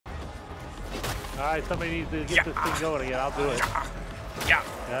right, somebody needs to get this thing going again. I'll do it. Yeah.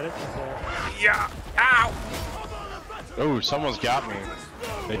 Got it? Yeah. Ow. Oh, someone's got me.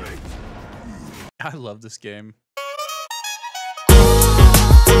 I love this game.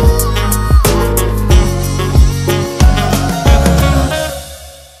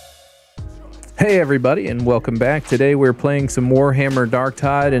 Hey everybody, and welcome back. Today we're playing some Warhammer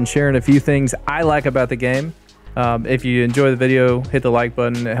Darktide and sharing a few things I like about the game. If you enjoy the video, hit the like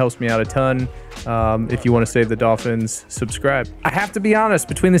button. It helps me out a ton. If you want to save the dolphins, subscribe. I have to be honest,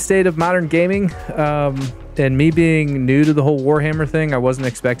 between the state of modern gaming and me being new to the whole Warhammer thing, I wasn't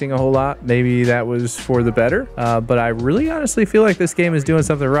expecting a whole lot. Maybe that was for the better, but I really honestly feel like this game is doing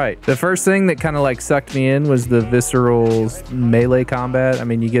something right. The first thing that kind of like sucked me in was the visceral melee combat. I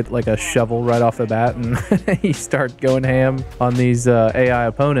mean, you get like a shovel right off the bat and you start going ham on these AI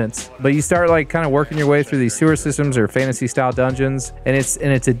opponents, but you start like kind of working your way through these sewer systems or fantasy style dungeons, and it's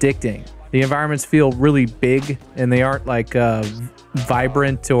addicting. The environments feel really big, and they aren't like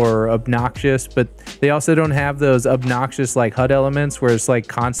vibrant or obnoxious, but they also don't have those obnoxious like HUD elements where it's like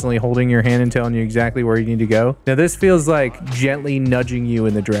constantly holding your hand and telling you exactly where you need to go. Now this feels like gently nudging you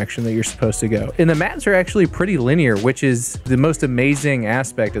in the direction that you're supposed to go. And the maps are actually pretty linear, which is the most amazing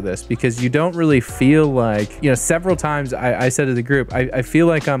aspect of this, because you don't really feel like, you know, several times I said to the group, I feel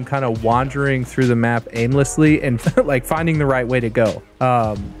like I'm kind of wandering through the map aimlessly and like finding the right way to go.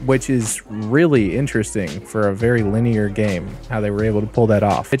 Which is really interesting for a very linear game, how they were able to pull that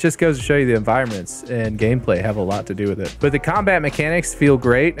off. It just goes to show you the environments and gameplay have a lot to do with it. But the combat mechanics feel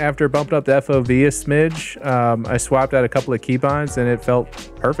great. After bumping up the FOV a smidge, I swapped out a couple of keybinds and it felt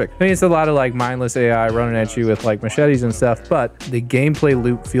perfect. I mean, it's a lot of like mindless AI running at you with like machetes and stuff, but the gameplay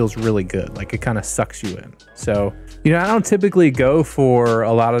loop feels really good. Like it kind of sucks you in. So, you know, I don't typically go for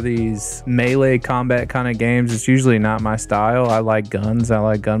a lot of these melee combat kind of games. It's usually not my style. I like guns, I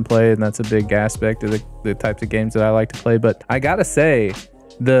like gunplay, and that's a big aspect of the types of games that I like to play. But I gotta say,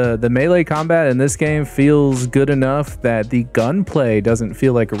 the melee combat in this game feels good enough that the gunplay doesn't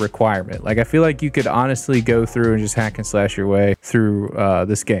feel like a requirement. Like I feel like you could honestly go through and just hack and slash your way through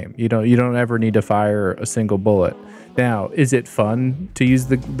this game. You don't ever need to fire a single bullet. Now, is it fun to use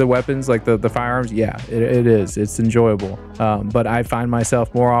the weapons, like the firearms? Yeah, it is. It's enjoyable. But I find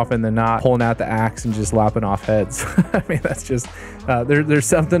myself more often than not pulling out the axe and just lopping off heads. I mean, that's just, there's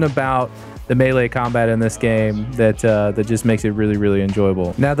something about the melee combat in this game that just makes it really, really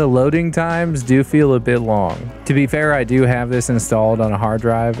enjoyable. Now, the loading times do feel a bit long. To be fair, I do have this installed on a hard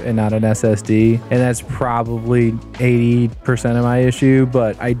drive and not an SSD, and that's probably 80% of my issue,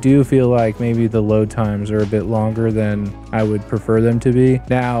 but I do feel like maybe the load times are a bit longer than I would prefer them to be.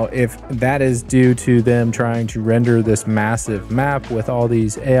 Now, if that is due to them trying to render this massive map with all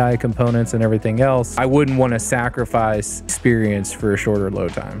these AI components and everything else, I wouldn't want to sacrifice experience for a shorter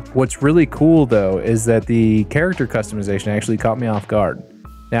load time. What's really cool though is that the character customization actually caught me off guard.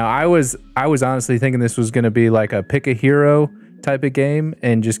 Now I was honestly thinking this was going to be like a pick a hero type of game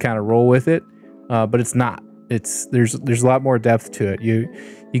and just kind of roll with it, but it's not. There's a lot more depth to it.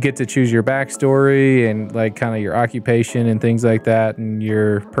 You get to choose your backstory and like kind of your occupation and things like that, and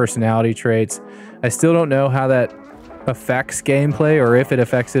your personality traits. I still don't know how that affects gameplay, or if it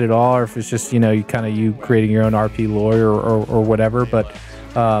affects it at all, or if it's just, you know, you creating your own RP lore or whatever. But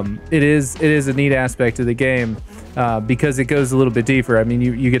it is a neat aspect of the game because it goes a little bit deeper. I mean,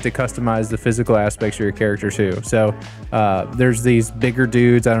 you get to customize the physical aspects of your character too. So there's these bigger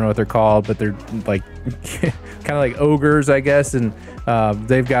dudes, I don't know what they're called, but they're like kind of like ogres, I guess, and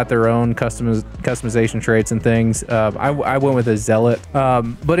they've got their own customization traits and things. I went with a zealot,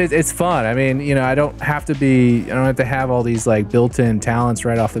 but it's fun. I mean, you know, I don't have to have all these like built-in talents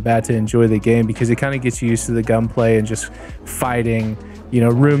right off the bat to enjoy the game, because it kind of gets you used to the gunplay and just fighting, you know,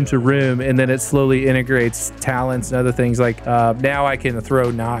 room to room, and then it slowly integrates talents and other things. Like now I can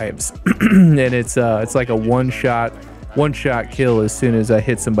throw knives and it's like a one-shot kill as soon as I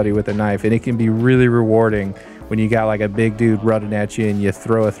hit somebody with a knife, and it can be really rewarding when you got like a big dude running at you and you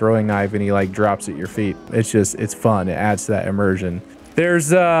throw a throwing knife and he like drops at your feet. It's fun. It adds to that immersion.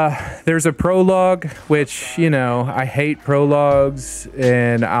 There's a prologue, which, you know, I hate prologues,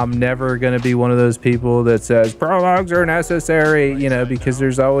 and I'm never going to be one of those people that says prologues are necessary, you know, because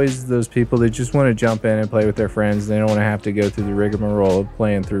there's always those people that just want to jump in and play with their friends. They don't want to have to go through the rigmarole of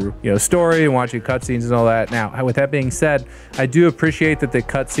playing through, you know, story and watching cutscenes and all that. Now, with that being said, I do appreciate that the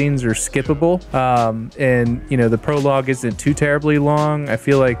cutscenes are skippable, and, you know, the prologue isn't too terribly long. I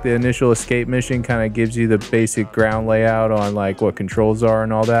feel like the initial escape mission kind of gives you the basic ground layout on like what control controls are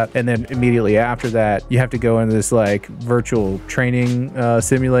and all that. And then immediately after that, you have to go into this like virtual training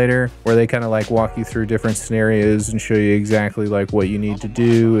simulator where they kind of like walk you through different scenarios and show you exactly like what you need to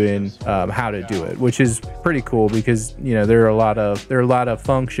do and how to do it, which is pretty cool because, you know, there are a lot of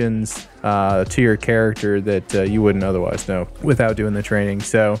functions to your character that you wouldn't otherwise know without doing the training.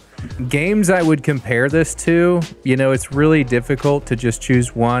 So games I would compare this to, you know, it's really difficult to just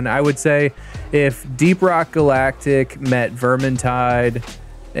choose one. I would say if Deep Rock Galactic met Vermintide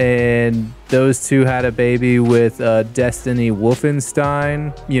and those two had a baby with Destiny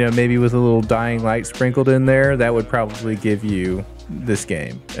Wolfenstein, you know, maybe with a little Dying Light sprinkled in there, that would probably give you this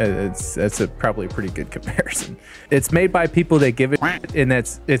game. That's probably a pretty good comparison. It's made by people that give it, and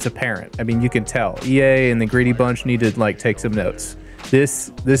it's apparent. I mean, you can tell. EA and the Greedy Bunch need to like take some notes.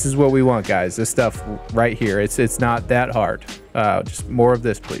 This is what we want, guys. This stuff right here. It's not that hard. Just more of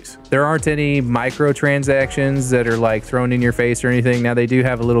this, please. There aren't any microtransactions that are like thrown in your face or anything. Now they do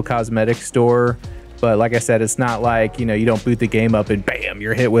have a little cosmetic store, but like I said, it's not like, you know, you don't boot the game up and bam,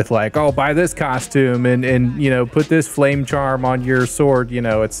 you're hit with like, oh, buy this costume and you know, put this flame charm on your sword. You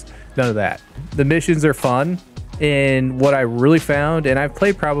know, it's none of that. The missions are fun. And what I really found, and I've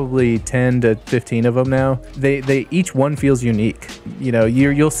played probably 10 to 15 of them now, they each one feels unique. You know,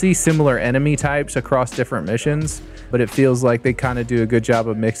 you'll see similar enemy types across different missions, but it feels like they kind of do a good job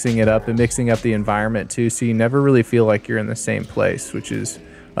of mixing it up and mixing up the environment too, so you never really feel like you're in the same place, which is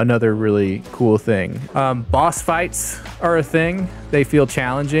another really cool thing. Boss fights are a thing. They feel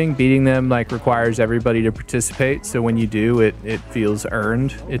challenging. Beating them like requires everybody to participate, so when you do, it feels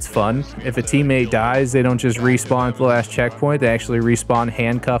earned. It's fun. If a teammate dies, they don't just respawn at the last checkpoint. They actually respawn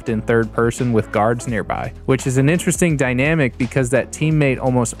handcuffed in third person with guards nearby, which is an interesting dynamic because that teammate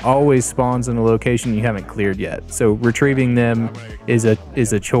almost always spawns in a location you haven't cleared yet. So retrieving them is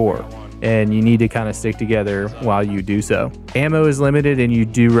a chore, and you need to kind of stick together while you do so. Ammo is limited and you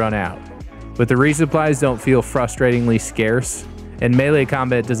do run out, but the resupplies don't feel frustratingly scarce, and melee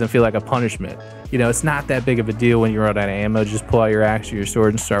combat doesn't feel like a punishment. You know, it's not that big of a deal when you run out of ammo. Just pull out your axe or your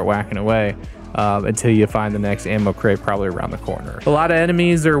sword and start whacking away until you find the next ammo crate probably around the corner. A lot of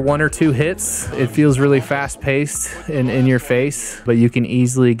enemies are 1 or 2 hits. It feels really fast-paced in your face, but you can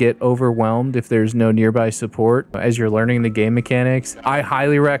easily get overwhelmed if there's no nearby support as you're learning the game mechanics. I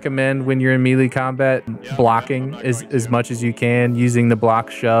highly recommend when you're in melee combat, blocking as much as you can, using the block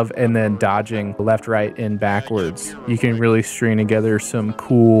shove and then dodging left, right, and backwards. You can really string together some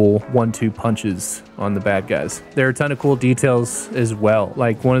cool 1-2 punches on the bad guys. There are a ton of cool details as well.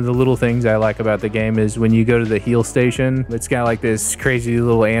 Like one of the little things I like about the game is when you go to the heal station, it's got like this crazy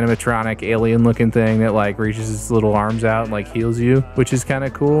little animatronic alien looking thing that like reaches its little arms out and like heals you, which is kind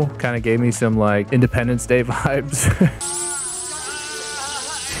of cool. Kind of gave me some like Independence Day vibes.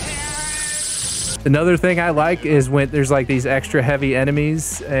 Another thing I like is when there's like these extra heavy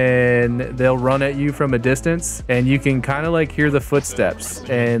enemies and they'll run at you from a distance, and you can kind of like hear the footsteps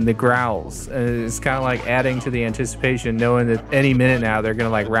and the growls, and it's kind of like adding to the anticipation, knowing that any minute now they're gonna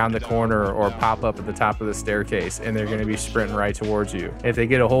like round the corner or pop up at the top of the staircase and they're gonna be sprinting right towards you. If they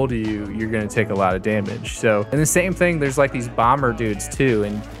get a hold of you, you're gonna take a lot of damage. So, and the same thing, there's like these bomber dudes too,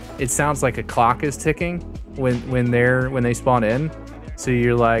 and it sounds like a clock is ticking when they spawn in. So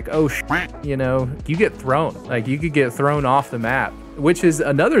you're like, oh, you know, you get thrown. Like you could get thrown off the map, which is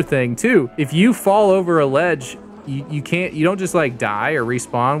another thing too. If you fall over a ledge, you don't just like die or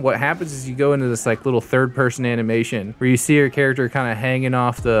respawn. What happens is you go into this like little third person animation where you see your character kind of hanging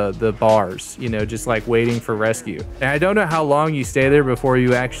off the bars, you know, just like waiting for rescue. And I don't know how long you stay there before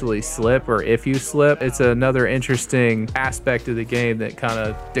you actually slip, or if you slip. It's another interesting aspect of the game that kind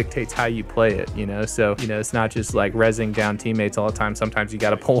of dictates how you play it, you know. So, you know, it's not just like rezzing down teammates all the time. Sometimes you got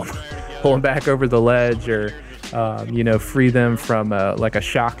to pull them back over the ledge, or you know, free them from like a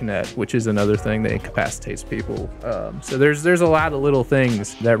shock net, which is another thing that incapacitates people. So there's a lot of little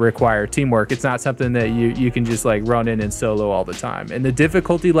things that require teamwork. It's not something that you can just like run in and solo all the time. And the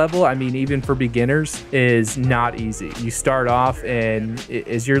difficulty level, I mean, even for beginners, is not easy. You start off, and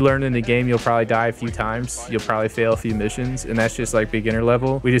as you're learning the game, you'll probably die a few times. You'll probably fail a few missions, and that's just like beginner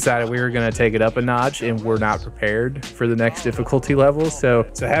level. We decided we were going to take it up a notch, and we're not prepared for the next difficulty level. So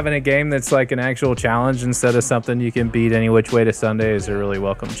having a game that's like an actual challenge instead of something you can beat any which way to Sunday is a really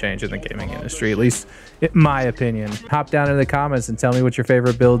welcome change in the gaming industry, at least in my opinion. Hop down in the comments and tell me what your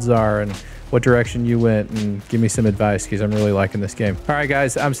favorite builds are and what direction you went, and give me some advice, because I'm really liking this game. All right,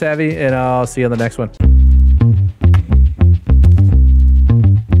 guys, I'm Savvy, and I'll see you on the next one.